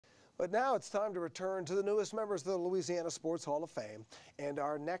But now it's time to return to the newest members of the Louisiana Sports Hall of Fame. And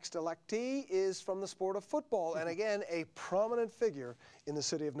our next electee is from the sport of football, and again, a prominent figure in the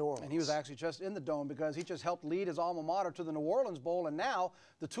city of New Orleans. And he was actually just in the Dome because he just helped lead his alma mater to the New Orleans Bowl, and now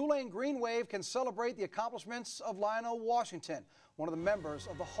the Tulane Green Wave can celebrate the accomplishments of Lionel Washington, one of the members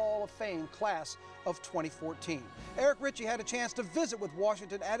of the Hall of Fame class of 2014. Eric Ritchie had a chance to visit with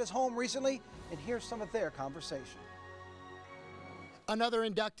Washington at his home recently, and here's some of their conversation. Another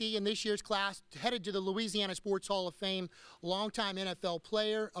inductee in this year's class, headed to the Louisiana Sports Hall of Fame, longtime NFL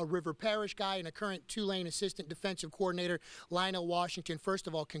player, a River Parish guy, and a current Tulane assistant defensive coordinator, Lionel Washington. First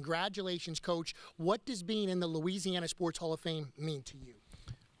of all, congratulations, Coach. What does being in the Louisiana Sports Hall of Fame mean to you?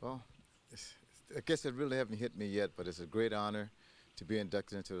 Well, I guess it really hasn't hit me yet, but it's a great honor to be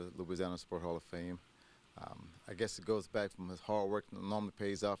inducted into the Louisiana Sports Hall of Fame. I guess it goes back from his hard work that normally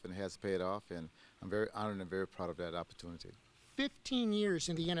pays off, and it has paid off, and I'm very honored and very proud of that opportunity. 15 years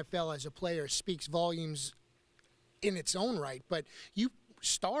in the NFL as a player speaks volumes in its own right, but you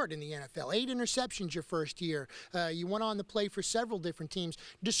starred in the NFL, 8 interceptions your first year. You went on to play for several different teams.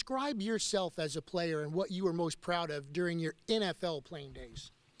 Describe yourself as a player and what you were most proud of during your NFL playing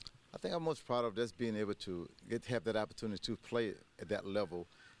days. I think I'm most proud of just being able to have that opportunity to play at that level,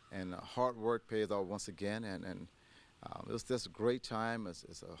 and hard work pays off once again, and it was just a great time.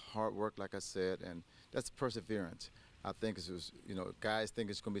 It's a hard work, like I said, and that's perseverance. I think it was, guys think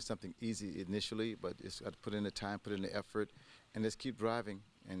it's going to be something easy initially, but it's got to put in the time, put in the effort, and just keep driving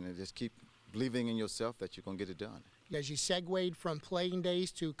and just keep believing in yourself that you're going to get it done. As you segued from playing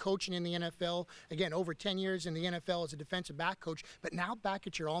days to coaching in the NFL, again, over 10 years in the NFL as a defensive back coach, but now back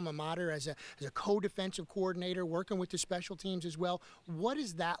at your alma mater as a co-defensive coordinator, working with the special teams as well. What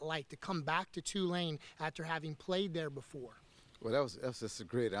is that like to come back to Tulane after having played there before? Well, that was just a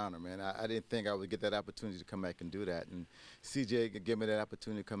great honor, man. I didn't think I would get that opportunity to come back and do that. And CJ gave me that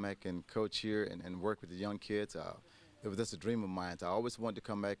opportunity to come back and coach here and work with the young kids. It was just a dream of mine. I always wanted to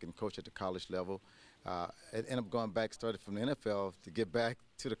come back and coach at the college level. I ended up going back, started from the NFL to get back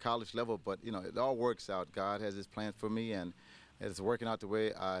to the college level. But, it all works out. God has his plan for me, and it's working out the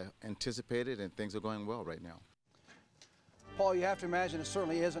way I anticipated, and things are going well right now. Paul, you have to imagine it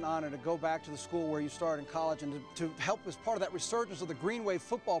certainly is an honor to go back to the school where you started in college and to help as part of that resurgence of the Green Wave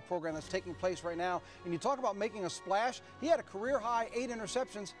football program that's taking place right now. And you talk about making a splash. He had a career-high 8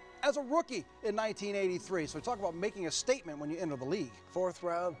 interceptions as a rookie in 1983. So talk about making a statement when you enter the league.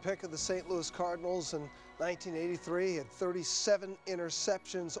 4th-round pick of the St. Louis Cardinals in 1983. He had 37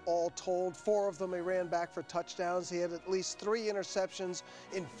 interceptions all told. 4 of them he ran back for touchdowns. He had at least 3 interceptions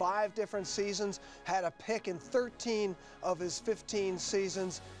in 5 different seasons. Had a pick in 13 of his 15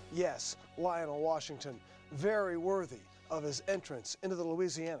 seasons. Yes, Lionel Washington, very worthy of his entrance into the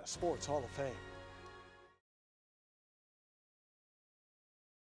Louisiana Sports Hall of Fame.